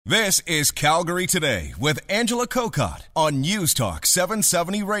This is Calgary Today with Angela Kokott on News Talk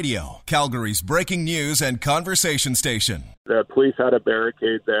 770 Radio, Calgary's breaking news and conversation station. The police had a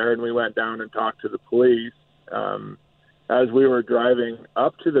barricade there, and we went down and talked to the police. As we were driving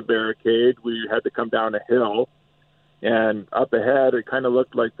up to the barricade, we had to come down a hill, and up ahead, it kind of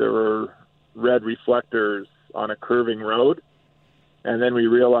looked like there were red reflectors on a curving road. And then we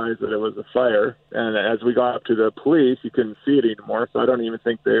realized that it was a fire. And as we got up to the police, you couldn't see it anymore. So I don't even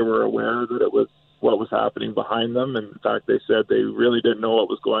think they were aware that it was what was happening behind them. And in fact, they said they really didn't know what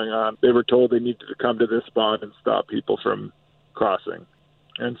was going on. They were told they needed to come to this spot and stop people from crossing.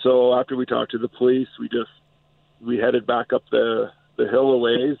 And so after we talked to the police, we headed back up the hill a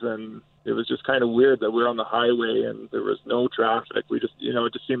ways, and it was just kind of weird that we're on the highway and there was no traffic. We just,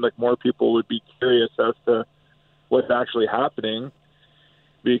 it just seemed like more people would be curious as to what's actually happening,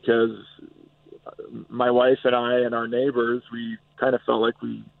 because my wife and I and our neighbors, we kind of felt like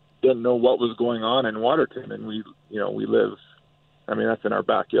we didn't know what was going on in Waterton, and we live, that's in our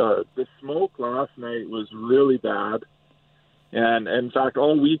backyard. The smoke last night was really bad, and in fact,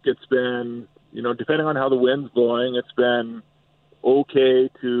 all week it's been, depending on how the wind's blowing, it's been okay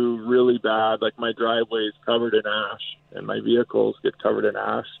to really bad. Like my driveway is covered in ash, and my vehicles get covered in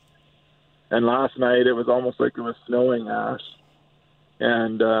ash. And last night it was almost like it was snowing ash.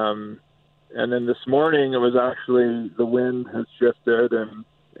 And then this morning it was actually, the wind has shifted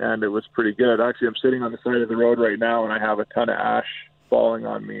and it was pretty good. Actually, I'm sitting on the side of the road right now and I have a ton of ash falling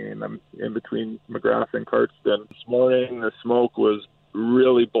on me, and I'm in between McGrath and Cardston. This morning the smoke was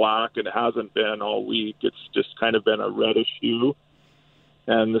really black. It hasn't been all week. It's just kind of been a reddish hue.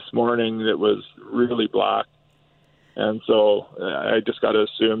 And this morning it was really black. And so I just got to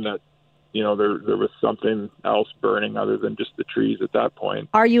assume that there was something else burning other than just the trees at that point.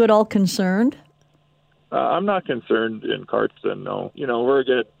 Are you at all concerned? I'm not concerned in Cardston, no. We're a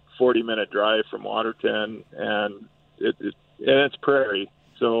good 40-minute drive from Waterton, and it's prairie.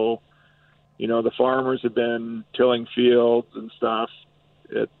 So, the farmers have been tilling fields and stuff.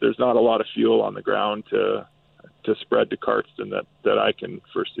 There's not a lot of fuel on the ground to spread to Cardston that I can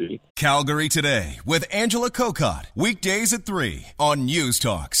foresee. Calgary Today with Angela Kokott, weekdays at 3 on News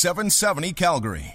Talk 770 Calgary.